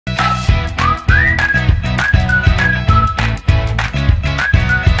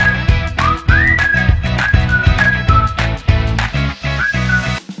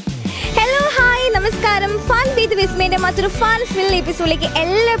മറ്റൊരു ഫൺ ഫിൽ എപ്പിസോഡിലേക്ക്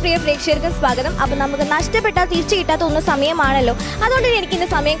എല്ലാ പ്രിയ പ്രേക്ഷകർക്കും സ്വാഗതം. അപ്പോൾ നമുക്ക് നഷ്ടപ്പെട്ടാൽ തിരിച്ചു കിട്ടാത്ത ഒന്നും സമയമാണല്ലോ, അതുകൊണ്ട് എനിക്ക് ഇന്ന്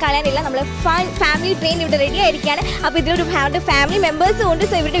സമയം കളയാനില്ല. നമ്മൾ ഫാമിലി ട്രെയിൻ ഇവിടെ റെഡി ആയിരിക്കുകയാണ്. അപ്പോൾ ഇതിലൊരു ഫാമിലി മെമ്പേഴ്സും ഉണ്ട്.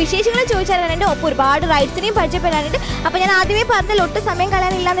 സോ ഇവരുടെ വിശേഷങ്ങൾ ചോദിച്ചറിയാനുണ്ട്, ഒപ്പം ഒരുപാട് റൈഡ്സിനെയും പരിചയപ്പെടാനുണ്ട്. അപ്പോൾ ഞാൻ ആദ്യമേ പറഞ്ഞാൽ ഒട്ടും സമയം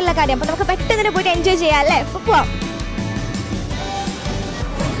കളയാനില്ല എന്നുള്ള കാര്യം. അപ്പോൾ നമുക്ക് പെട്ടെന്ന് പോയിട്ട് എൻജോയ് ചെയ്യാം അല്ലേ? അപ്പോൾ പോവാം.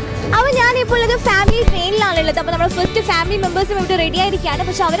 അപ്പോൾ ഞാനിപ്പോൾ ഉള്ളത് ഫാമിലി ട്രെയിനിലാണുള്ളത്. അപ്പോൾ നമ്മൾ ഫസ്റ്റ് ഫാമിലി മെമ്പേഴ്സും ഇവിടെ റെഡി ആയിരിക്കുകയാണ്.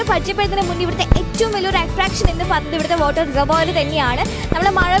 പക്ഷേ അവരെ പരിചയപ്പെടുന്നതിന് മുന്നേ ഇവിടുത്തെ ഏറ്റവും വലിയൊരു അട്രാക്ഷൻ എന്ന് പറയുന്നത് ഇവിടുത്തെ വാട്ടർ റിസർവോയർ തന്നെയാണ്. നമ്മൾ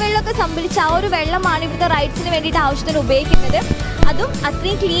മഴവെള്ളമൊക്കെ സംഭരിച്ച ആ ഒരു വെള്ളമാണ് ഇവിടുത്തെ റൈഡ്സിന് വേണ്ടിയിട്ട് ആവശ്യത്തിന് ഉപയോഗിക്കുന്നത്. അതും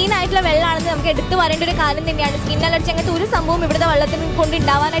അത്രയും ക്ലീൻ ആയിട്ടുള്ള വെള്ളമാണെന്ന് നമുക്ക് എടുത്തു വരേണ്ട ഒരു കാര്യം തന്നെയാണ്. സ്കിൻ അലർജി അങ്ങനത്തെ ഒരു സംഭവം ഇവിടുത്തെ വെള്ളത്തിന് കൊണ്ട്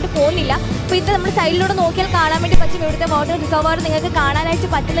ഉണ്ടാവാനായിട്ട് പോകുന്നില്ല. അപ്പോൾ ഇത് നമ്മൾ സൈഡിലൂടെ നോക്കിയാൽ കാണാൻ വേണ്ടി പറ്റും. ഇവിടുത്തെ വാട്ടർ റിസർവോയർ നിങ്ങൾക്ക് കാണാനായിട്ട്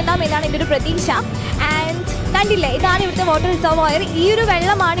പറ്റുന്നുണ്ടാവും എന്നാണ് എൻ്റെ ഒരു പ്രതീക്ഷ. ആൻഡ് കണ്ടില്ലേ, ഇതാണ് ഇവിടുത്തെ വാട്ടർ റിസർവോയർ. ഈ ഒരു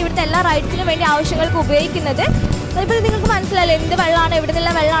വെള്ളമാണ് ഇവിടുത്തെ എല്ലാ റൈഡ്സിനും വേണ്ടി ആവശ്യങ്ങൾക്ക് ഉപയോഗിക്കുന്നത്. ഇപ്പോൾ നിങ്ങൾക്ക് മനസ്സിലായില്ലേ എന്ത് വെള്ളമാണ്, എവിടെ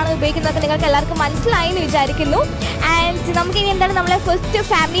നിന്നുള്ള വെള്ളമാണ് ഉപയോഗിക്കുന്നത്, നിങ്ങൾക്ക് എല്ലാവർക്കും മനസ്സിലായി എന്ന് വിചാരിക്കുന്നു. ആൻഡ് നമുക്ക് ഇനി എന്താണ് നമ്മളെ ഫസ്റ്റ്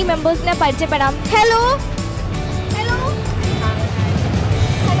ഫാമിലി മെമ്പേഴ്സിനെ പരിചയപ്പെടാം. Hello hello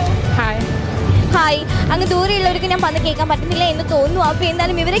hi hi. അങ്ങ് ദൂരെയുള്ളവർക്ക് ഞാൻ പറഞ്ഞ് കേൾക്കാൻ പറ്റുന്നില്ല എന്ന് തോന്നുന്നു. അപ്പോൾ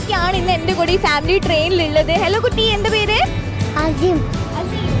എന്തായാലും ഇവരൊക്കെയാണ് ഇന്ന് എൻ്റെ കൂടെ ഈ ഫാമിലി ട്രെയിനിലുള്ളത്. ഹലോ കുട്ടി, എൻ്റെ പേര് അസീം,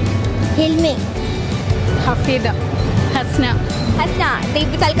 ഹിൽമി, ഹഫീദ, ഹസ്ന. ഹസ്ന.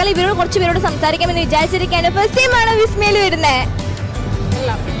 തൽക്കാലം ഇവരോട് കുറച്ച് പേരോട് സംസാരിക്കാമെന്ന് വിചാരിച്ചിരിക്കുകയാണ്. ഫസ്റ്റ് ടൈം ആണോ വിസ്മയിൽ വരുന്നത്?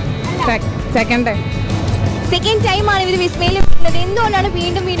 സെക്കൻഡ് ടൈം ആണ് ഇവർ വിസ്മയിൽ വരുന്നത്. എന്തുകൊണ്ടാണ്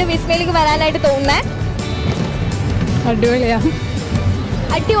വീണ്ടും വീണ്ടും വിസ്മയിലേക്ക് വരാനായിട്ട് തോന്നുന്നത്?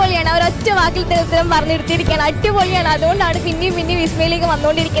 അടിപൊളിയാണ്. അവരൊറ്റ വാക്കിൽ ഉത്തരം പറഞ്ഞിരുത്തിയിരിക്കുകയാണ്. അടിപൊളിയാണ്, അതുകൊണ്ടാണ് പിന്നെയും പിന്നെയും വിസ്മയിലേക്ക്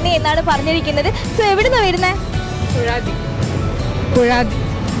വന്നുകൊണ്ടിരിക്കുന്നത് എന്നാണ് പറഞ്ഞിരിക്കുന്നത്. സോ എവിടുന്നാണ് വരുന്നത്?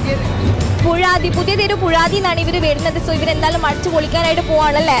 പുഴാതി, പുതിയ തെരു പുഴാതി എന്നാണ് ഇവർ വരുന്നത്. സോ ഇവരെന്തായാലും അടിച്ചു പൊളിക്കാനായിട്ട്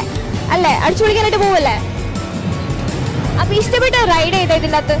പോവാണല്ലേ? അല്ലേ, അടിച്ചു പൊളിക്കാനായിട്ട് പോവല്ലേ? അപ്പോൾ ഇഷ്ടപ്പെട്ട റൈഡ് ഏതാ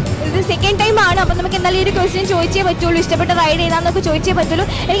ഇതിൻ്റെ അകത്ത്? ഇത് സെക്കൻഡ് ടൈം ആണ്. അപ്പോൾ നമുക്ക് എന്തായാലും ഒരു ക്വസ്റ്റ്യൻ ചോദിച്ചേ പറ്റുള്ളൂ. ഇഷ്ടപ്പെട്ട റൈഡ് ഏതാണെന്നൊക്കെ ചോദിച്ചേ പറ്റുള്ളൂ.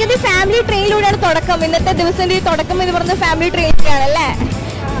 എനിക്കത് ഫാമിലി ട്രെയിനിലൂടെയാണ് തുടക്കം. ഇന്നത്തെ ദിവസത്തിൻ്റെ തുടക്കം എന്ന് പറഞ്ഞ ഫാമിലി ട്രെയിനിലാണല്ലേ?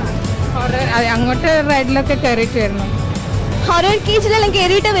 അങ്ങോട്ട് റൈഡിലൊക്കെ കയറിയിട്ട് വരുന്നു. ഹൊറർ കേജിലെല്ലാം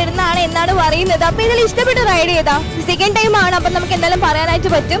കയറിയിട്ട് വരുന്നതാണ് എന്നാണ് പറയുന്നത്. അപ്പോൾ ഇതിൽ ഇഷ്ടപ്പെട്ട റൈഡ് ഏതാ? സെക്കൻഡ് ടൈം ആണ്. അപ്പം നമുക്ക് എന്തായാലും പറയാനായിട്ട്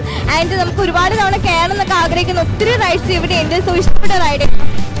പറ്റും. ആൻഡ് നമുക്ക് ഒരുപാട് തവണ കയറണം എന്നൊക്കെ ആഗ്രഹിക്കുന്ന ഒത്തിരി റൈഡ്സ് ഇവിടെ ഉണ്ട്. സോ ഇഷ്ടപ്പെട്ട റൈഡ്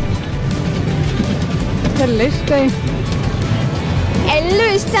എല്ലാം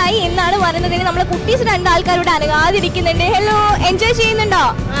ഇഷ്ടമായി എന്നാണ് പറയുന്നത്. നമ്മളെ കുട്ടീസ് രണ്ടാൾക്കാരോട് അനങ്ങാതിരിക്കുന്നുണ്ട്. ഹലോ, എൻജോയ് ചെയ്യുന്നുണ്ടോ?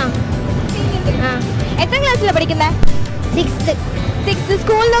 എത്ര ക്ലാസ്സിലാണ് പഠിക്കുന്നത്? സിക്സ്ത്.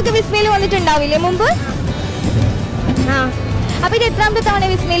 സ്കൂളിലൊക്കെ വിസ്മയിൽ വന്നിട്ടുണ്ടാവില്ലേ മുമ്പ്? അപ്പൊ ഇത് എത്രാമത്തെ തവണ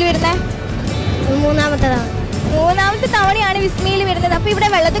വിസ്മയിൽ വരുന്നത്? മൂന്നാമത്തെ തവണയാണ് വിസ്മയിൽ വരുന്നത്. അപ്പൊ ഇവിടെ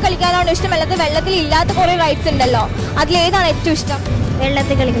വെള്ളത്തിൽ കളിക്കാനാണ് ഇഷ്ടം? വെള്ളത്തിൽ ഇല്ലാത്ത കുറെ റൈഡ്സ് ഉണ്ടല്ലോ, അതിലേതാണ് ഏറ്റവും ഇഷ്ടം?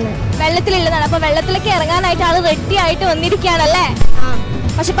 വെള്ളത്തിൽ കളിക്കുന്നത്. വെള്ളത്തിലുള്ളതാണ്. അപ്പൊ വെള്ളത്തിലൊക്കെ ഇറങ്ങാനായിട്ട് ആള് റെഡി ആയിട്ട് വന്നിരിക്കുകയാണല്ലേ?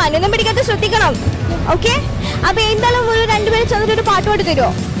 പക്ഷെ പനൊന്നും പിടിക്കാത്ത ശ്രദ്ധിക്കണം. ഓക്കെ, അപ്പൊ എന്തായാലും ഒരു രണ്ടുപേരും ചെന്നിട്ട് ഒരു പാട്ട് പാടി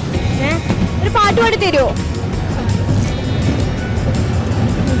തരുമോ? ഒരു പാട്ട് പാടി തരുമോ?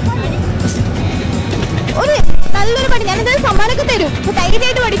 ഒരു നല്ലൊരു പാട്ട്. ഞാനെന്തായാലും സമ്മാനമൊക്കെ തരും.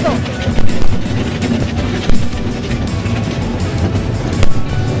 ധൈര്യമായിട്ട് പഠിക്കോ?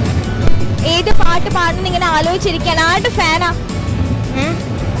 ഏത് പാട്ട് പാടുന്ന ഇങ്ങനെ ആലോചിച്ചിരിക്കുകയാണ്. ആരുടെ ഫാനാ?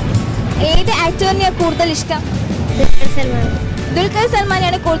 ഏത് ആക്ടറിനെയാണ് കൂടുതൽ ഇഷ്ടം? ദുൽഖർ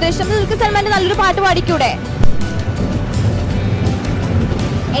സൽമാനെയാണ് കൂടുതൽ ഇഷ്ടം. ദുൽഖർ സൽമാന്റെ നല്ലൊരു പാട്ട് പാടിക്കൂടെ?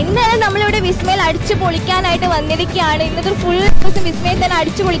 എന്തായാലും നമ്മളിവിടെ വിസ്മയിൽ അടിച്ചു പൊളിക്കാനായിട്ട് വന്നിരിക്കുകയാണ്. ഇന്നത്തെ ഫുൾ ദിവസം വിസ്മയിൽ തന്നെ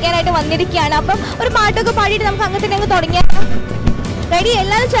അടിച്ചു പൊളിക്കാനായിട്ട് വന്നിരിക്കുകയാണ്. അപ്പം ഒരു പാട്ടൊക്കെ പാടിയിട്ട് നമുക്ക് അങ്ങനെ തന്നെ അങ്ങ് തുടങ്ങിയാലോ? റെഡി?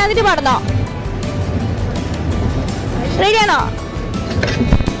 എല്ലാവരും ചേർന്നിട്ട് പാടുന്നോ? റെഡിയാണോ?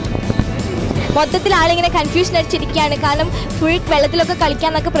 മൊത്തത്തിൽ ആളിങ്ങനെ കൺഫ്യൂഷൻ അടിച്ചിരിക്കുകയാണ്. കാരണം ഫുൾ വെള്ളത്തിലൊക്കെ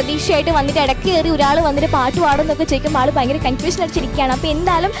കളിക്കാന്നൊക്കെ പ്രതീക്ഷയായിട്ട് വന്നിട്ട് ഇടയ്ക്ക് കയറി ഒരാൾ വന്നിട്ട് പാട്ട് പാടുന്നൊക്കെ ചോദിക്കുമ്പോൾ ആൾ ഭയങ്കര കൺഫ്യൂഷൻ അടിച്ചിരിക്കുകയാണ്. അപ്പോൾ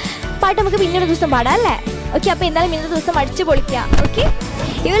എന്തായാലും പാട്ട് നമുക്ക് പിന്നൊരു ദിവസം പാടാം അല്ലേ? ഓക്കെ, അപ്പോൾ എന്തായാലും ഇന്നത്തെ ദിവസം അടിച്ചു പൊളിക്കുക. ഓക്കെ,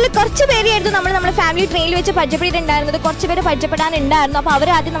 ഇതിൽ കുറച്ച് പേരെയായിരുന്നു നമ്മുടെ ഫാമിലി ട്രെയിനിൽ വെച്ച് പരിചയപ്പെട്ടിട്ടുണ്ടായിരുന്നത്. കുറച്ച് പേര് പരിചയപ്പെടാനുണ്ടായിരുന്നു. അപ്പോൾ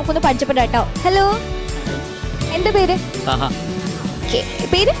അവരെ ആദ്യം നമുക്കൊന്ന് പരിചയപ്പെടാം കേട്ടോ. ഹലോ, എൻ്റെ പേര്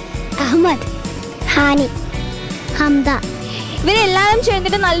പേര് അഹമ്മദ്, ഹാനി, ഹംദ. ഇവരെല്ലാവരും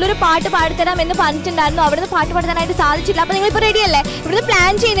ചേർന്നിട്ട് നല്ലൊരു പാട്ട് പാടിത്തരാം എന്ന് പറഞ്ഞിട്ടുണ്ടായിരുന്നു. അവിടുന്ന് പാട്ട് പാടാനായിട്ട് സാധിച്ചില്ല. അപ്പോൾ നിങ്ങളിപ്പോൾ റെഡി അല്ലേ? ഇവിടുന്ന്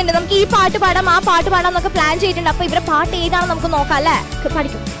പ്ലാൻ ചെയ്യുന്നുണ്ട്. നമുക്ക് ഈ പാട്ട് പാടാം, ആ പാട്ട് പാടാം എന്നൊക്കെ പ്ലാൻ ചെയ്തിട്ടുണ്ട്. അപ്പോൾ ഇവരുടെ പാട്ട് ഏതാണെന്ന് നമുക്ക് നോക്കാം അല്ലേ?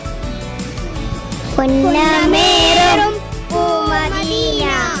 പഠിക്കും.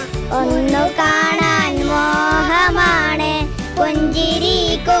 ഒന്നു കാണാൻ മോഹമാണ്,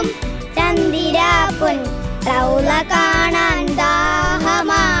 പുഞ്ചിരിക്കും ചന്ദിരാപ്പുൻ റൗള കാണാൻ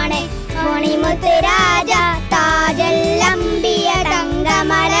ദാഹമാണ്, മണിമുത്ത് രാജ താജല്ലംബിയ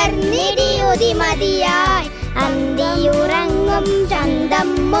തങ്കമലർന്നിടിയുതി മതിയായി, അന്തിയുറങ്ങും ചന്തം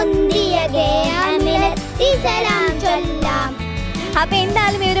മുന്തിയ ഗേഹമിലെത്തി സലാം ചൊല്ലാം, അപ്പോൾ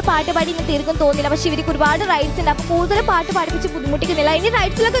എന്തായാലും ഇവർ പാട്ട് പാടി ഇന്ന് തീർക്കും തോന്നില്ല. പക്ഷേ ഇവർക്ക് ഒരുപാട് റൈഡ്സ് ഉണ്ട്. അപ്പോൾ കൂടുതൽ പാട്ട് പാടിപ്പിച്ച് ബുദ്ധിമുട്ടിക്കുന്നില്ല. ഇനി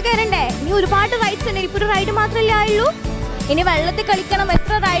റൈഡ്സിലൊക്കെ കയറണ്ടേ? ഇനി ഒരുപാട് റൈഡ്സ് ഉണ്ട്. ഇപ്പോൾ ഒരു റൈഡ് മാത്രമല്ലേ ആയുള്ളൂ. ഇനി വെള്ളത്തിൽ കളിക്കണം.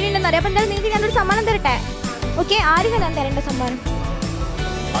 എത്ര റൈഡ് ഉണ്ടെന്ന് അറിയാം. അപ്പോൾ എന്തായാലും നിങ്ങൾക്ക് ഞാനൊരു സമ്മാനം തരട്ടെ. ഓക്കെ, ആരും ഞാൻ തരേണ്ട സമ്മാനം?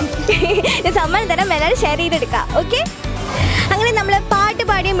 ഞാൻ സമ്മാനം തരാം, എല്ലാവരും ഷെയർ ചെയ്തെടുക്കാം. ഓക്കെ, അങ്ങനെ നമ്മൾ പാട്ട്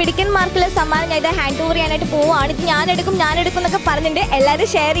പാടിയ മിടുക്കന്മാർക്കുള്ള സമ്മാനം ഞാൻ ഇത് ഹാൻഡ് ഓവർ ചെയ്യാനായിട്ട് പോവുകയാണ്. ഇത് ഞാനെടുക്കും എന്നൊക്കെ പറഞ്ഞിട്ട് എല്ലാവരും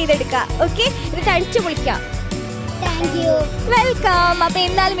ഷെയർ ചെയ്തെടുക്കുക. ഓക്കെ, എന്നിട്ട് അടിച്ചു പൊളിക്കാം. വെൽക്കം. അപ്പോൾ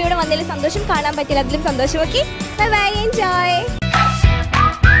എന്തായാലും ഇവിടെ വന്നതിൽ സന്തോഷം, കാണാൻ പറ്റില്ല അതിലും സന്തോഷം. Okay, bye bye, enjoy.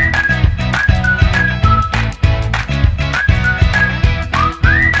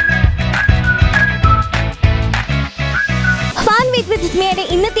 വിസ്മയുടെ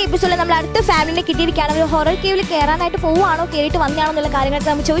ഇന്നത്തെ എപ്പിസോഡിൽ നമ്മൾ അടുത്ത ഫാമിലിനെ കിട്ടിയിരിക്കുകയാണ്. ഒരു ഹൊറർ കേവിൽ കയറാനായിട്ട് പോവുകയാണോ കയറിയിട്ട് വന്നതാണോ എന്നുള്ള കാര്യങ്ങളൊക്കെ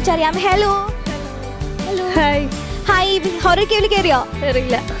നമുക്ക് ചോദിച്ചറിയാം. Hello hi. ഹൊറർ കേവിൽ കയറിയോ?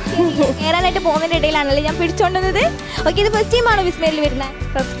 കയറാനായിട്ട് പോകുന്നതിന്റെ ഇടയിലാണല്ലേ ഞാൻ പിടിച്ചോണ്ടുന്നത്. ഓക്കെ, ഇത് ഫസ്റ്റ് ടൈം ആണോ വിസ്മയിൽ വരുന്നത്?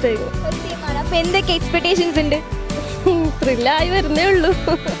 ഫസ്റ്റ് ടൈമാണ്. അപ്പോൾ എന്തൊക്കെ എക്സ്പെക്ടേഷൻസ് ഉണ്ട്? ത്രില്ലായി വരുന്നേ ഉള്ളൂ.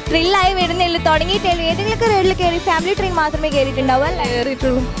 തുടങ്ങിയിട്ടേ ഏതെങ്കിലുമൊക്കെ റൈഡിൽ കയറി? ഫാമിലി ട്രെയിൻ മാത്രമേ കയറിയിട്ടുണ്ടാവും അല്ലേ?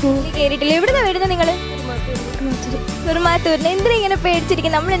 കയറിയിട്ടില്ല. എവിടുന്നാണ് വരുന്നത് നിങ്ങൾ? കുറുമാത്തൂരിന്. എന്തിനാ ഇങ്ങനെ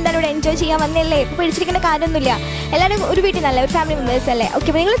പേടിച്ചിരിക്കുന്നത്? നമ്മൾ എന്താണ് ഇവിടെ എൻജോയ് ചെയ്യാൻ വന്നല്ലേ. ഇപ്പോൾ പേടിച്ചിരിക്കേണ്ട കാര്യമൊന്നുമില്ല. എല്ലാവരും ഒരു വീട്ടിൽ നിന്നല്ലേ, ഒരു ഫാമിലി മെമ്പേഴ്സ് അല്ലേ. ഓക്കെ,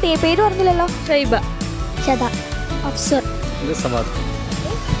 നിങ്ങൾ പേര് പറഞ്ഞില്ലല്ലോ. ഷൈബ, ഷദ, അഫ്സർ.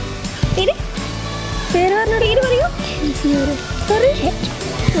 പേര് പറയൂ.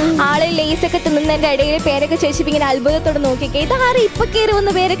 ആള് ലേസൊക്കെ തിന്നുന്നതിൻ്റെ ഇടയിൽ പേരൊക്കെ ചോദിച്ചപ്പോൾ ഇങ്ങനെ അത്ഭുതത്തോടെ നോക്കിക്കേ. ഇതാരും ഇപ്പം കയറി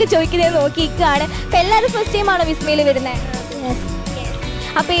വന്ന് പേരൊക്കെ ചോദിക്കുന്നത് നോക്കിക്കാണ്. അപ്പം എല്ലാവരും ഫസ്റ്റ് ടൈമാണോ വിസ്മയിൽ വരുന്നത്?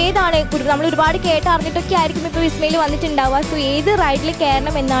 അപ്പോൾ ഏതാണ് നമ്മൾ ഒരുപാട് കേട്ടറിഞ്ഞിട്ടൊക്കെ ആയിരിക്കും ഇപ്പോൾ വിസ്മയിൽ വന്നിട്ടുണ്ടാവുക. സോ ഏത് റൈഡിൽ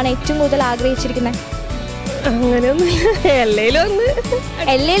കയറണം എന്നാണ് ഏറ്റവും കൂടുതൽ ആഗ്രഹിച്ചിരിക്കുന്നത്?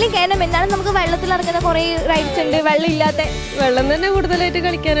 എല്ലേലും കയറണം എന്നാണ്. നമുക്ക് വെള്ളത്തിൽ ഇറങ്ങുന്ന കുറേ റൈഡ്സ് ഉണ്ട്, വെള്ളമില്ലാത്ത. വെള്ളം തന്നെ കൂടുതലായിട്ട്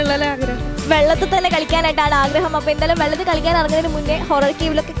കളിക്കാനുള്ള ആഗ്രഹം. വെള്ളത്തിൽ തന്നെ കളിക്കാനായിട്ടാണ് ആഗ്രഹം. അപ്പോൾ എന്തായാലും വെള്ളത്തിൽ കളിക്കാൻ ഇറങ്ങുന്നതിന് മുന്നേ ഹൊറർ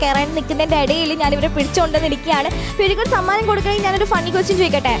കേവിലൊക്കെ കയറാൻ നിൽക്കുന്നതിൻ്റെ ഇടയിൽ ഞാനിവരെ പിടിച്ചുകൊണ്ടെന്നിരിക്കുകയാണ്. അപ്പോൾ ഇവർക്കൊരു സമ്മാനം കൊടുക്കണമെങ്കിൽ ഞാനൊരു ഫണ്ണി ക്വസ്റ്റ്യൻ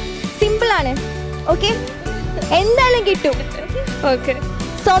ചോദിക്കട്ടെ. സിമ്പിളാണ്. ഓക്കെ, എന്തായാലും കിട്ടും. ഓക്കെ,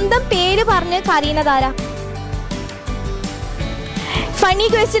 സ്വന്തം പേര് പറഞ്ഞ് കരയുന്നതാരാ? ഫണ്ണി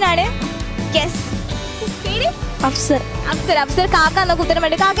ക്വസ്റ്റ്യൻ ആണ്. അഫ്സർ. കാക്ക എന്നൊക്കെ ഉത്തരം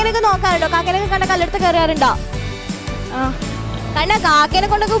വേണ്ടി. കാക്കേനൊക്കെ നോക്കാറുണ്ടോ? കാക്കേനൊക്കെ കണ്ട കല്ലെടുത്ത് കയറാറുണ്ടോ? കണ്ട കാക്കേനെ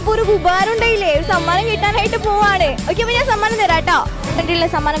കൊണ്ടൊക്കെ ഇപ്പോൾ ഒരു ഉപകാരം ഉണ്ടായില്ലേ? ഒരു സമ്മാനം കിട്ടാനായിട്ട് പോവാണ്. ഓക്കെ, അപ്പോൾ ഞാൻ സമ്മാനം തരാം കേട്ടോ. കണ്ടില്ല,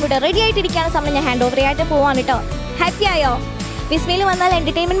 സമ്മാനം കിട്ടുക റെഡി ആയിട്ടിരിക്കുകയാണ്. സമ്മാനം ഞാൻ ഹാൻഡ് ഓവർ ആയിട്ട് പോവാണ് കേട്ടോ. ഹാപ്പി ആയോ? വിസ്മയിൽ വന്നാൽ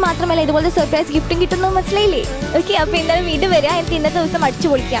എന്റർടൈൻമെന്റ് മാത്രമല്ല ഇതുപോലത്തെ സർപ്രൈസ് ഗിഫ്റ്റും കിട്ടുന്നത് മനസ്സിലായില്ലേ? ഓക്കെ, അപ്പോൾ എന്തായാലും വീണ്ടും വരിക. എനിക്ക് ഇന്നത്തെ ദിവസം അടിച്ചു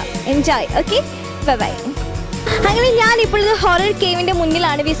പൊളിക്കാം. എൻജോയ്. Okay, bye bye. അങ്ങനെ ഞാനിപ്പോൾ ഹൊറർ കേവിൻ്റെ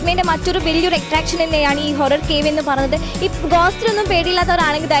മുന്നിലാണ്. വിസ്മയുടെ മറ്റൊരു വലിയൊരു അട്രാക്ഷൻ തന്നെയാണ് ഈ ഹൊറർ കേവ് എന്ന് പറയുന്നത്. ഈ ഗോസ്റ്റിനൊന്നും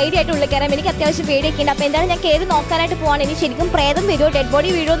പേടിയില്ലാത്തവരാണെങ്കിൽ ധൈര്യമായിട്ട് ഉള്ളിൽ കയറാം. എനിക്ക് അത്യാവശ്യം പേടിയൊക്കെ ഉണ്ട്. അപ്പോൾ എന്താണ് ഞാൻ കയറി നോക്കാനായിട്ട് പോവാണ്. ഇനി ശരിക്കും പ്രേതം വരുമോ, ഡെഡ് ബോഡി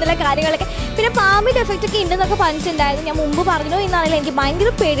വീഴുമോ എന്നുള്ള കാര്യങ്ങളൊക്കെ. പിന്നെ പാമ്പിൻ്റെ എഫക്റ്റ് ഒക്കെ ഉണ്ടെന്നൊക്കെ പറഞ്ഞിട്ടുണ്ടായിരുന്നു. ഞാൻ മുമ്പ് പറഞ്ഞോ എന്നാണെങ്കിൽ എനിക്ക്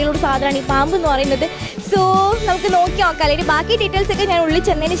ഭയങ്കര പേടിയുള്ള ഒരു സാധനമാണ് ഈ പാമ്പ് എന്ന് പറയുന്നത്. സോ നമുക്ക് നോക്കി നോക്കാം. അല്ലെങ്കിൽ ബാക്കി ഡീറ്റെയിൽസ് ഒക്കെ ഞാൻ ഉള്ളിൽ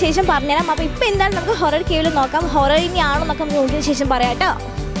ചെന്നതിന് ശേഷം പറഞ്ഞുതരാം. അപ്പോൾ ഇപ്പോൾ എന്താണ് നമുക്ക് ഹൊറർ കേവിൽ നോക്കാം. ഹൊറർ ഇനിയാണോ എന്നൊക്കെ നമുക്ക് നോക്കിയതിന് ശേഷം പറയാം കേട്ടോ.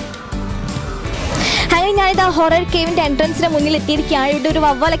 അങ്ങനെ ഞാനിത് ആ ഹൊറർ കേവിൻ്റെ എൻട്രൻസിന് മുന്നിൽ എത്തിയിരിക്കുകയാണ്. ഇവിടെ ഒരു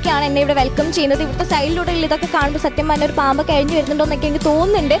വവ്വാലൊക്കെയാണ് എന്നെ ഇവിടെ വെൽക്കം ചെയ്യുന്നത്. ഇവിടുത്തെ സൈഡിലൂടെ ഇതൊക്കെ കാണുമ്പോൾ സത്യം പറഞ്ഞ ഒരു പാമ്പ് കഴിഞ്ഞ് വരുന്നുണ്ടോ എന്നൊക്കെ എനിക്ക്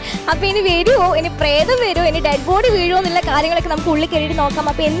തോന്നുന്നുണ്ട്. അപ്പോൾ ഇനി വരുമോ, ഇനി പ്രേതം വരുമോ, ഇനി ഡെഡ് ബോഡി വീഴുമോ എന്നുള്ള കാര്യങ്ങളൊക്കെ നമുക്ക് ഉള്ളിൽ കയറി നോക്കാം.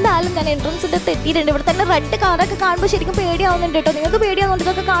 അപ്പോൾ എന്തായാലും ഞാൻ എൻട്രൻസിൻ്റെ അടുത്ത് എത്തിയിട്ടുണ്ട്. ഇവിടെ തന്നെ റെഡ് കളറൊക്കെ കാണുമ്പോൾ ശരിക്കും പേടിയാവുന്നുണ്ട് കേട്ടോ. നിങ്ങൾക്ക് പേടിയാവുന്നുണ്ട്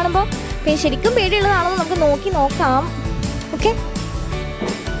ഇതൊക്കെ കാണുമ്പോൾ? ശരിക്കും പേടിയുള്ളതാണോ നമുക്ക് നോക്കാം. ഓക്കെ,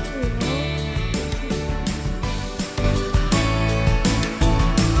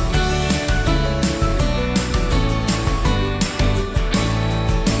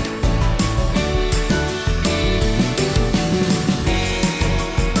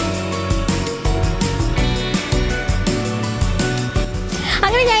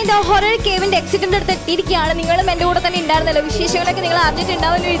 അങ്ങനെ ഞാൻ ഇത് ഹൊറർ കേവിൻ്റെ എക്സിറ്റിൻ്റെ അടുത്ത് എത്തിയിരിക്കുകയാണ്. നിങ്ങളും എൻ്റെ കൂടെ തന്നെ ഉണ്ടായിരുന്നല്ലോ. വിശേഷങ്ങളൊക്കെ നിങ്ങൾ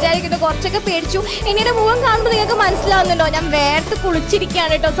അറിഞ്ഞിട്ടുണ്ടാവുമെന്ന് വിചാരിക്കുന്നു. കുറച്ചൊക്കെ പേടിച്ചു. എൻ്റെ മുഖം കാണുമ്പോൾ നിങ്ങൾക്ക് മനസ്സിലാവുന്നുണ്ടോ? ഞാൻ വേർത്ത്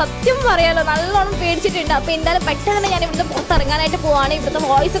കുളിച്ചിരിക്കുകയാണ് കേട്ടോ. സത്യം പറയാലോ, നല്ലോണം പേടിച്ചിട്ടുണ്ട്. അപ്പോൾ എന്തായാലും പെട്ടെന്ന് തന്നെ ഞാൻ ഇവിടുന്ന് പുറത്തിറങ്ങാനായിട്ട് പോവാണ്. ഇവിടുത്തെ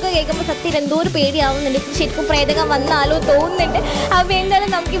വോയിസ് ഒക്കെ കേൾക്കുമ്പോൾ സത്യം എന്തോ ഒരു പേടിയാവുന്നുണ്ട്. ശരിക്കും പ്രേതകം വന്നാലോ തോന്നുന്നുണ്ട്. അപ്പോൾ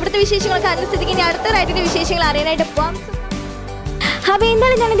എന്തായാലും നമുക്ക് ഇവിടുത്തെ വിശേഷങ്ങളൊക്കെ അനുസരിച്ച് ഇനി അടുത്ത റൈഡിൻ്റെ വിശേഷങ്ങൾ അറിയാനായിട്ട് പോവാം. അപ്പോൾ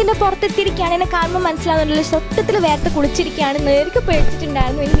എന്തായാലും ഞാൻ ഇതിൻ്റെ പുറത്തെത്തിയിരിക്കുകയാണ്. എന്നെ കാണുമ്പോൾ മനസ്സിലാവുന്നുണ്ടല്ലോ, സത്യത്തിൽ വേർത്ത് കുളിച്ചിരിക്കുകയാണ്. നേർക്ക്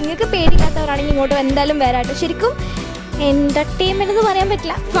പേടിച്ചിട്ടുണ്ടായിരുന്നു. ഇനി നിങ്ങൾക്ക് പേടിക്കാത്തവരാണെങ്കിൽ ഇങ്ങോട്ട് എന്തായാലും വരാട്ടോ. ശരിക്കും എൻ്റർടൈൻമെൻറ്റ് എന്ന് പറയാൻ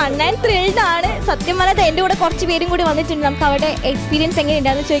പറ്റില്ല, ഫൺ ആൻഡ് ത്രിൽഡ് ആണ്. സത്യം പറഞ്ഞാൽ എൻ്റെ കൂടെ കുറച്ച് പേരും കൂടി വന്നിട്ടുണ്ട്. നമുക്ക് അവരുടെ എക്സ്പീരിയൻസ്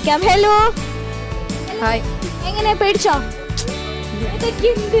എങ്ങനെയുണ്ടാണെന്ന് ചോദിക്കാം. Hello, hi. എങ്ങനെ പേടിച്ചോ?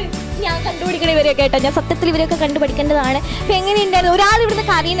 ഇതൊക്കെയുണ്ട്. ഞാൻ കണ്ടുപിടിക്കണ ഇവരെയൊക്കെ കേട്ടോ. ഞാൻ സത്യത്തിൽ ഇവരൊക്കെ കണ്ടുപിടിക്കേണ്ടതാണ്. അപ്പോൾ എങ്ങനെയുണ്ടായിരുന്നു? ഒരാൾ ഇവിടുന്ന്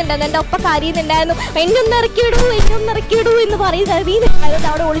കരയുന്നുണ്ടായിരുന്നു, എൻ്റെ ഒപ്പം കരയുന്നുണ്ടായിരുന്നു. എന്നൊന്ന് ഇറക്കി വിടൂ എന്ന് പറയും. കരയുന്നുണ്ടായിരുന്നു.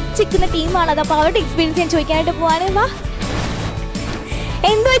 അവിടെ ഒളിച്ചിരിക്കുന്ന ടീമാണത്. അപ്പോൾ അവരുടെ എക്സ്പീരിയൻസ് ഞാൻ ചോദിക്കാനായിട്ട് പോകാനേ. വാ,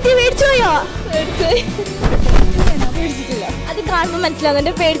 എന്ത് പറ്റി? മേടിച്ചു പോയോ? അത് കാണുമ്പോൾ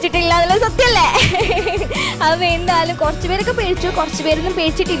മനസ്സിലാവുന്നുണ്ട് പേടിച്ചിട്ടില്ല എന്നുള്ള സത്യമല്ലേ? അപ്പോൾ എന്തായാലും കുറച്ച് പേരൊക്കെ പേടിച്ചു, കുറച്ച് പേരൊന്നും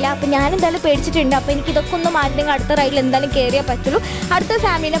പേടിച്ചിട്ടില്ല. അപ്പോൾ ഞാൻ എന്തായാലും പേടിച്ചിട്ടുണ്ട്. അപ്പോൾ എനിക്ക് ഇതൊക്കെ ഒന്ന് മാറ്റണമെങ്കിൽ അടുത്ത റൈഡിൽ എന്തായാലും കയറിയേ പറ്റുള്ളൂ, അടുത്ത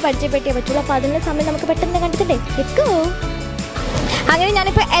ഫാമിലിനെ പരിചയപ്പെട്ടേ പറ്റുള്ളൂ. അപ്പോൾ അതിനുള്ള സമയം നമുക്ക് പെട്ടെന്ന് കണ്ടിട്ടുണ്ടേ. Let's go. അങ്ങനെ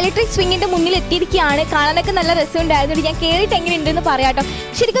ഞാനിപ്പോൾ ഇലക്ട്രിക് സ്വിങ്ങിൻ്റെ മുന്നിൽ എത്തിയിരിക്കുകയാണ്. കാണാനൊക്കെ നല്ല രസമുണ്ടായിരുന്നു. ഞാൻ കയറിയിട്ട് എങ്ങനെയുണ്ടെന്ന് പറയാം കേട്ടോ.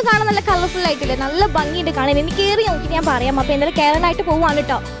 ശരിക്കും കാണാൻ നല്ല കളർഫുൾ ആയിട്ടില്ലേ, നല്ല ഭംഗിയുണ്ട് കാണാൻ. എനിക്ക് കയറി നോക്കി ഞാൻ പറയാം. അപ്പോൾ എന്തായാലും കയറാനായിട്ട് പോവുകയാണ്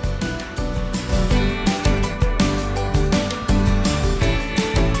കേട്ടോ.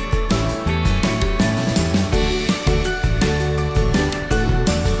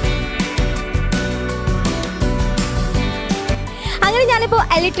 ഞാനിപ്പോൾ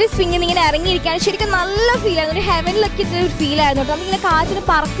ഇലക്ട്രിക് സ്വിങ്ങിൽ ഇങ്ങനെ ഇറങ്ങിയിരിക്കുകയാണ്. ശരിക്കും നല്ല ഫീലായിരുന്നു, ഒരു ഹെവനിലൊക്കെ ഒരു ഫീലായിരുന്നു കേട്ടോ. നമുക്കിങ്ങനെ കാറ്റിന്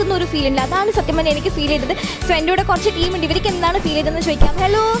പറക്കുന്ന ഒരു ഫീൽ ഉണ്ട്. അതാണ് സത്യം പറഞ്ഞാൽ എനിക്ക് ഫീൽ ചെയ്തത്. സോ എൻ്റെ കൂടെ കുറച്ച് ടീമുണ്ട്. ഇവർക്ക് എന്താണ് ഫീൽ ചെയ്തതെന്ന് ചോദിക്കാം.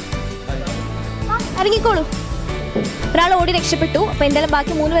 ഹലോ, ഇറങ്ങിക്കോളൂ. ഒരാൾ ഓടി രക്ഷപ്പെട്ടു. അപ്പോൾ എന്തായാലും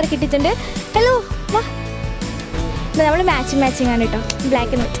ബാക്കി 3 പേരെ കിട്ടിയിട്ടുണ്ട്. ഹലോ, വാ. നമ്മൾ മാച്ചിങ് ആണ് കേട്ടോ,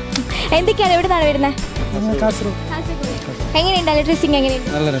 ബ്ലാക്ക് ആൻഡ് വൈറ്റ്. എന്തൊക്കെയാണ്, എവിടെ നിന്നാണ് വരുന്നത്? എങ്ങനെയുണ്ട് ഇലക്ട്രിക് സ്വിങ്? എങ്ങനെയുണ്ട്?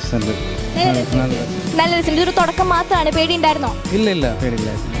 നല്ല രസമുണ്ട്. നല്ല രസം. ഇതൊരു തുടക്കം മാത്രമാണ്, പേടിയുണ്ടായിരുന്നോ? ഇല്ല,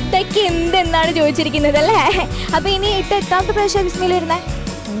 പേടിയില്ല. ഇതൊക്കെ എന്തെന്നാണ് ചോദിച്ചിരിക്കുന്നത് അല്ലേ? അപ്പൊ ഇനി എത്താമത്തെ പ്രാവശ്യം വിസ്മയിൽ വരുന്നത്?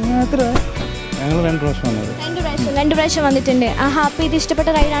 ഞങ്ങൾ 2 പ്രാവശ്യം വന്നത്. 2 പ്രാവശ്യം വന്നിട്ടുണ്ട്. ആഹാ, അപ്പൊ ഇത് ഇഷ്ടപ്പെട്ട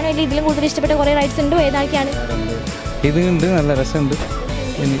റൈഡാണോ, അല്ലെങ്കിൽ ഇതിലും കൂടുതൽ ഇഷ്ടപ്പെട്ട കുറെ റൈഡ്സ് ഉണ്ടോ? ഏതാക്കിയാണ്? ഇതുണ്ട്, നല്ല രസമുണ്ട്.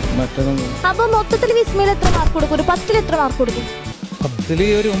 അപ്പൊ മൊത്തത്തിൽ വിസ്മയിൽ എത്ര മാർക്ക് കൊടുക്കും? ഒരു 10ൽ എത്ര മാർക്ക് കൊടുക്കും? 10ൽ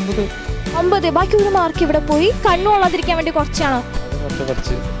ഒരു 9. ബാക്കി ഒരു മാർക്ക് ഇവിടെ പോയി. കണ്ണു കൊള്ളാതിരിക്കാൻ വേണ്ടി കുറച്ചാണോ?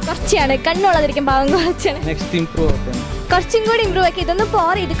 കുറച്ചാണ്. കണ്ണുള്ളതിരിക്കും, പാവം കുറച്ചാണ്. കുറച്ചും കൂടി ഇമ്പ്രൂവ് ആക്കി ഇതൊന്നും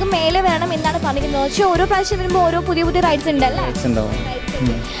പോരാ, ഇതൊക്കെ മേലെ വേണം എന്നാണ് പറഞ്ഞിരിക്കുന്നത്. പക്ഷെ ഓരോ പ്രാവശ്യം വരുമ്പോൾ ഓരോ പുതിയ റൈഡ്സ് ഉണ്ടല്ലേ?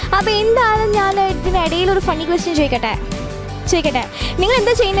 അപ്പൊ എന്താണ്, ഞാൻ ഇതിനിടയിൽ ഒരു ഫണ്ണി ക്വസ്റ്റ്യൻ ചോദിക്കട്ടെ. നിങ്ങൾ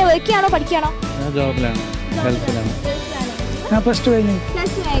എന്താ ചെയ്യുന്നത്? വർക്ക് ചെയ്യാണോ പഠിക്കുകയാണോ?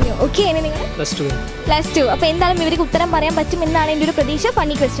 ഓക്കെ, +2. അപ്പൊ എന്തായാലും ഇവർക്ക് ഉത്തരം പറയാൻ പറ്റും എന്നാണ് എൻ്റെ ഒരു പ്രതീക്ഷ.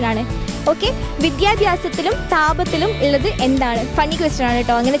 ഫണ്ണി ക്വസ്റ്റ്യൻ ആണ്. ഓക്കെ, വിദ്യാഭ്യാസത്തിലും താപത്തിലും ഉള്ളത് എന്താണ്? ഫണ്ണി ക്വസ്റ്റ്യൻ ആണ്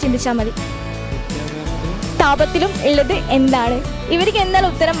കേട്ടോ, അങ്ങനെ ചിന്തിച്ചാൽ മതി. താപത്തിലും ഉള്ളത് എന്താണ്? ഇവർക്ക് എന്തായാലും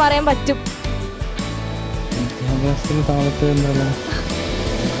ഉത്തരം പറയാൻ പറ്റും.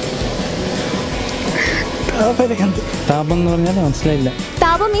 താപം എന്ന് പറഞ്ഞാൽ മനസ്സിലായില്ല.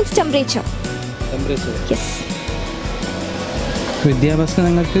 താപം മീൻസ് ടെമ്പറേച്ചർ. യെസ്. വിദ്യാഭ്യാസം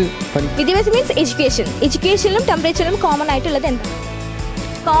നിങ്ങൾക്ക് വിദ്യാഭ്യാസം മീൻസ് എഡ്യൂക്കേഷൻ. എഡ്യൂക്കേഷനിലും ടെമ്പറേച്ചറിലും കോമൺ ആയിട്ടുള്ളത് എന്താണ്?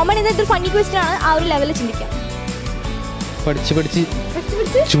 കോമൺ എന്നൊരു ഫണ്ണി ക്വസ്റ്റ്യൻ ആണ്. ആ ഒരു ലെവലിൽ ചിന്തിക്കാം. പഠിച്ച്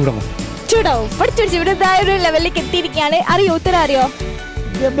ചൂടാവും. പഠിച്ചു ഇവിടെ ഒരു ലെവലിലേക്ക് എത്തിയിരിക്കുകയാണ്. അറിയോ, ഉത്തരം അറിയോ?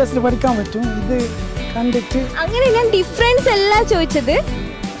 വിദ്യാഭ്യാസത്തിൽ പഠിക്കാൻ പറ്റും. ഇത് കണ്ടിട്ട് അങ്ങനെ ഞാൻ ഡിഫറൻസ് അല്ല ചോദിച്ചത്,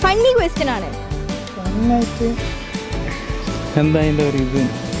 ഫണ്ണി ക്വസ്റ്റ്യൻ ആണ്. എന്താ അതിൻ്റെ ഒരു ഇത്?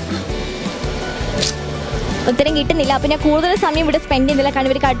 ഉത്തരം കിട്ടുന്നില്ല. അപ്പം ഞാൻ കൂടുതൽ സമയം ഇവിടെ സ്പെൻഡ് ചെയ്യുന്നില്ല. കാരണം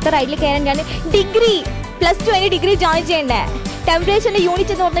ഇവർക്ക് അടുത്ത റൈഡിൽ കയറാൻ ഞാൻ ഡിഗ്രി +2 അതിന് ഡിഗ്രി ജോയിൻ ചെയ്യണ്ടേ? ടെമ്പറേച്ചറിൻ്റെ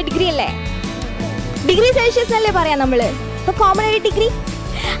യൂണിറ്റ് എന്ന് പറഞ്ഞ ഡിഗ്രി അല്ലേ? ഡിഗ്രി സെൽഷ്യസ് അല്ലേ പറയാം നമ്മൾ. അപ്പോൾ കോമൺ ആയിട്ട് ഡിഗ്രി.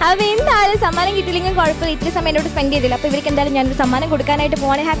 അപ്പോൾ എന്തായാലും സമ്മാനം കിട്ടിയില്ലെങ്കിൽ കുഴപ്പമില്ല, ഇത്തിരി സമയം എന്നോട് സ്പെൻഡ് ചെയ്തില്ല. അപ്പോൾ ഇവർക്ക് എന്തായാലും ഞാനൊരു സമ്മാനം കൊടുക്കാനായിട്ട്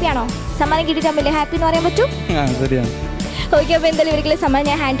പോവാണെങ്കിൽ ഹാപ്പിയാണോ? സമ്മാനം കിട്ടിയിട്ടാകുമ്പോൾ ഹാപ്പി എന്ന് പറയാൻ പറ്റും. ഓക്കെ, അപ്പോൾ എന്തായാലും ഇവർക്കുള്ള സമ്മാനം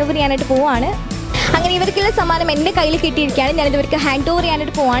ഞാൻ ഹാൻഡ് ഓവർ ചെയ്യാനായിട്ട് പോവാണ്. അങ്ങനെ ഇവർക്കുള്ള സമ്മാനം എൻ്റെ കയ്യിൽ കിട്ടിയിരിക്കുകയാണ്. ഞാനിത് ഇവർക്ക് ഹാൻഡ് ഓവർ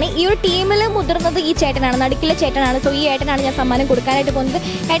ചെയ്യാനായിട്ട് പോവാണ്. ഈ ഒരു ടീമിൽ മുതിർന്നത് ഈ ചേട്ടനാണ്, നടുക്കിലെ ചേട്ടനാണ്. സോ ഈ ഏട്ടനാണ് ഞാൻ സമ്മാനം കൊടുക്കാനായിട്ട് പോകുന്നത്.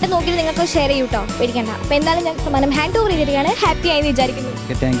 ഏട്ടൻ നോക്കിയിട്ട് നിങ്ങൾക്ക് ഷെയർ ചെയ്യൂ കേട്ടോ, പേടിക്കണ്ട. അപ്പോൾ എന്തായാലും ഞാൻ സമ്മാനം ഹാൻഡ് ഓവർ ചെയ്തിരിക്കുകയാണ്. ഹാപ്പി ആയി വിചാരിക്കുന്നു.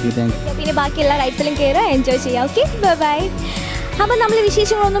 പിന്നെ ബാക്കി എല്ലാ റൈഡ്സിലും കയറുക, എൻജോയ് ചെയ്യാം. Okay, by. അപ്പോൾ നമ്മൾ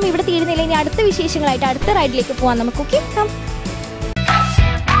വിശേഷങ്ങളൊന്നും ഇവിടെ തീരുന്നില്ല. ഇനി അടുത്ത വിശേഷങ്ങളായിട്ട് അടുത്ത റൈഡിലേക്ക് പോകാം നമുക്ക്. Okay, come.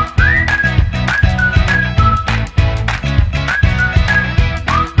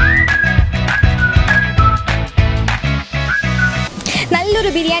 നല്ലൊരു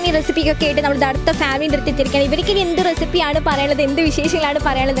ബിരിയാണി റെസിപ്പിക്കൊക്കെ ആയിട്ട് നമ്മൾ അടുത്ത ഫാമിലിൻ്റെ അടുത്ത് എത്തിയിരിക്കുകയാണ്. ഇവർക്ക് ഇനി എന്ത് റെസിപ്പിയാണ് പറയാനുള്ളത്, എന്ത് വിശേഷങ്ങളാണ്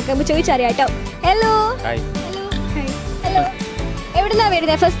പറയാനുള്ളതൊക്കെ നമുക്ക് ചോദിച്ചറിയാം കേട്ടോ. ഹലോ, എവിടുന്നാണ്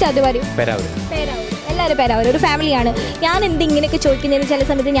വരുന്നത്? ഫസ്റ്റ് അത് പറയൂ. എല്ലാവരും പേരാവൂർ, ഒരു ഫാമിലിയാണ്. ഞാൻ എന്ത് ഇങ്ങനെയൊക്കെ ചോദിക്കുന്നതെന്ന് ചില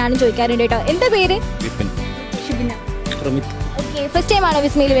സമയത്ത് ഞാനും ചോദിക്കാറുണ്ട് കേട്ടോ. എന്താ പേര്? ഓക്കെ, ഫസ്റ്റ് ടൈം ആണോ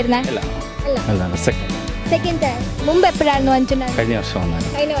വിസ്മയിൽ വരുന്നത്? Second time. മുമ്പ് എപ്പോഴായിരുന്നു വന്നിട്ടുണ്ടായിരുന്നത്? കഴിഞ്ഞ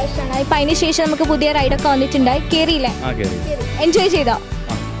വർഷമാണ്. ഇപ്പം അതിന് ശേഷം നമുക്ക് പുതിയ റൈഡൊക്കെ വന്നിട്ടുണ്ടായി. കയറിയില്ലേ? എൻജോയ് ചെയ്തോ?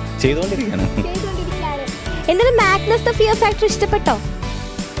 ചെയ്തോണ്ടിരിക്കുകയാണ്. എന്തായാലും മാഗ്നസ് ദ ഫിയർ ഫാക്ടർ ഇഷ്ടപ്പെട്ടോ?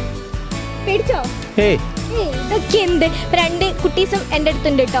 പേടിച്ചോ? ഇതൊക്കെ എന്ത്? 2 കുട്ടീസും എൻ്റെ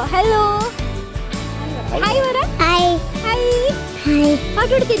അടുത്തുണ്ട് കേട്ടോ. ഹലോ, ഹായ് പറ.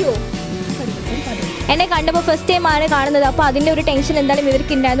 പാട്ടോട് തരുമോ? എന്നെ കണ്ടപ്പോൾ ഫസ്റ്റ് ടൈം ആണ് കാണുന്നത്. അപ്പോൾ അതിൻ്റെ ഒരു ടെൻഷൻ എന്തായാലും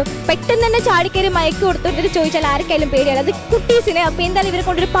ഇവർക്ക് ഉണ്ടായിരുന്നു. പെട്ടെന്ന് തന്നെ ചാടിക്കയറി മയക്ക് കൊടുത്തിട്ട് ചോദിച്ചാൽ ആർക്കായാലും പേടിയാണ്, അത് കുട്ടീസിന്. അപ്പോൾ എന്തായാലും ഇവരെ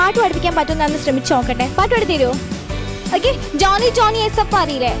കൊണ്ടൊരു പാട്ട് പഠിപ്പിക്കാൻ പറ്റുമെന്ന് ശ്രമിച്ചു നോക്കട്ടെ. പാട്ട് പാടി തരുമോ? ഓക്കെ, ജോണി എസ്പപ്പ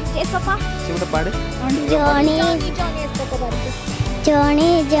അറിയില്ലേ?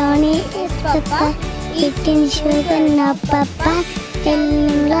 eating sugar, no papa.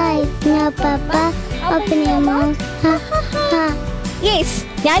 Telling lies, no papa. Open your mouth, ha ha ha. Yes,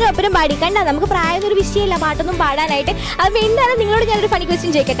 ഞാനും ഒപ്പരം പാടി. കണ്ട, നമുക്ക് പ്രായം ഒരു വിഷയമില്ല പാട്ടൊന്നും പാടാനായിട്ട്. അപ്പോൾ എന്താണ് നിങ്ങളോട് ഞാനൊരു ഫണി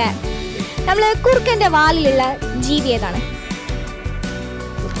ക്വസ്റ്റ്യൻ ചോദിക്കട്ടെ. നമ്മൾ കുറുക്കൻ്റെ വാലിലുള്ള ജീവി ഏതാണ്?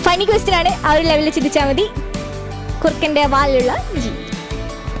 ഫണി ക്വസ്റ്റ്യൻ ആണ്, ആ ഒരു ലെവലിൽ ചിന്തിച്ചാൽ മതി. കുറുക്കൻ്റെ വാലിലുള്ള ജീവി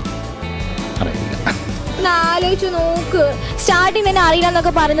ആലോചിച്ചു നോക്ക്. സ്റ്റാർട്ടിങ് തന്നെ അറിയില്ല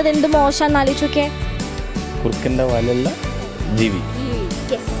എന്നൊക്കെ പറയുന്നത് എന്ത് മോശം ആലോചിച്ചോക്കെ. കുറുക്കൻ്റെ വാലുള്ള ജീവി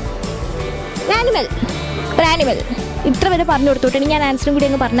ആനിമൽ. ഒരു ആനിമൽ. ഇത്ര വരെ പറഞ്ഞു കൊടുത്തോട്ടെ, ഞാൻ ആൻസറും കൂടി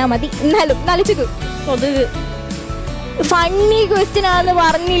അങ്ങ് പറഞ്ഞാൽ മതി. എന്നാലും ആലോചിക്കൂ. കൊതുക്. ഫണ്ണി ക്വസ്റ്റ്യൻ ആണെന്ന്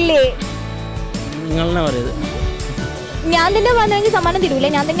പറഞ്ഞില്ലേ? ഞാൻ തന്നെ പറഞ്ഞെങ്കിൽ സമ്മാനം തരൂലേ?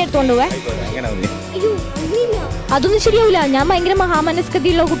 ഞാൻ തന്നെ എടുത്തോണ്ട് പോവേ. അതൊന്നും ശരിയാവില്ല. ഞാൻ ഭയങ്കര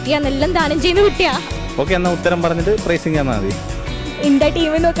മഹാമനസ്കതയുള്ള കുട്ടിയാ, എല്ലാം ദാനം ചെയ്യുന്ന കുട്ടിയാ. ഓക്കെ, എന്നാ ഉത്തരം പറഞ്ഞിട്ട് പ്രൈസിങ് തന്നാൽ മതി. എന്താ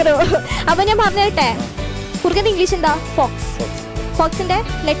ടീം നോക്കണോ? അപ്പൊ ഞാൻ പറഞ്ഞേട്ടെ, കുറുക്കൻ്റെ ഇംഗ്ലീഷ് എന്താ? ഫോക്സ്. ഫോക്സിന്റെ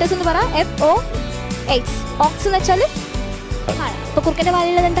ലെറ്റേഴ്സ് എന്ന് പറ. FOX. ഓക്സ് എന്ന് വെച്ചാൽ അപ്പൊ കുറുക്കൻ്റെ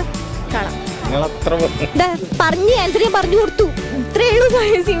വാലുള്ളത് എന്താ? കാണാം. പറഞ്ഞ് ആൻസർ ഞാൻ പറഞ്ഞു കൊടുത്തു. ഇത്രയേ ഉള്ളൂ,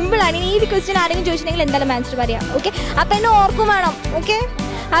 സിമ്പിൾ ആണ്. ഈ ക്വസ്റ്റ്യൻ ആരെങ്കിലും ചോദിച്ചിട്ടുണ്ടെങ്കിൽ എന്തായാലും ആൻസർ പറയാം. ഓക്കെ, അപ്പൊ എന്നെ ഓർക്കും വേണം. ഓക്കെ,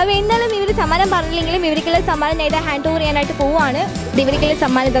 അപ്പോൾ എന്തായാലും ഇവർ സമ്മാനം പറഞ്ഞില്ലെങ്കിലും ഇവർക്കുള്ള സമ്മാനം ഞാൻ ഹാൻഡ് ഓവർ ചെയ്യാനായിട്ട് പോവുകയാണ്. ഇവർക്കുള്ള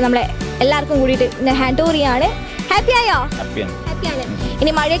സമ്മാനം നമ്മളെ എല്ലാവർക്കും കൂടിയിട്ട് ഹാൻഡ് ഓവർ ചെയ്യാണ്. ഹാപ്പി ആയോ? ഹാപ്പിയാണ്.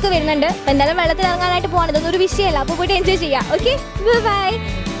 ഇനി മഴയൊക്കെ വരുന്നുണ്ട്. അപ്പോൾ എന്തായാലും വെള്ളത്തിൽ ഇറങ്ങാനായിട്ട് പോവാണ്. ഇതൊന്നും ഒരു വിഷയമല്ല. അപ്പോൾ പോയിട്ട് എൻജോയ് ചെയ്യാം. Okay, by.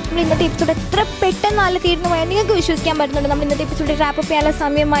 നമ്മൾ ഇന്നത്തെ എപ്പിസോഡ് എത്ര പെട്ടെന്ന് നല്ല തീർന്നു പോയാൽ നിങ്ങൾക്ക് വിശ്വസിക്കാൻ പറ്റുന്നുണ്ട്. നമ്മൾ ഇന്നത്തെ എപ്പിസോഡ് റാപ്പ് ചെയ്യാനുള്ള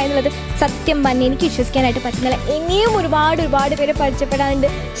സമയമായെന്നുള്ളത് സത്യം പറഞ്ഞ് എനിക്ക് വിശ്വസിക്കാനായിട്ട് പറ്റുന്നില്ല. ഇനിയും ഒരുപാട് പേരെ പരിചയപ്പെടാനുണ്ട്.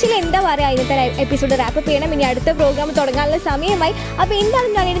 ശരി, എന്താ പറയുക, ഇന്നത്തെ എപ്പിസോഡ് റാപ്പ് ചെയ്യണം. ഇനി അടുത്ത പ്രോഗ്രാം തുടങ്ങാനുള്ള സമയമായി. അപ്പോൾ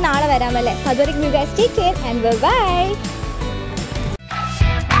എന്താണെന്ന് ഞാനിത് നാളെ വരാമല്ലേ. അതുവരെ you guys take care and by.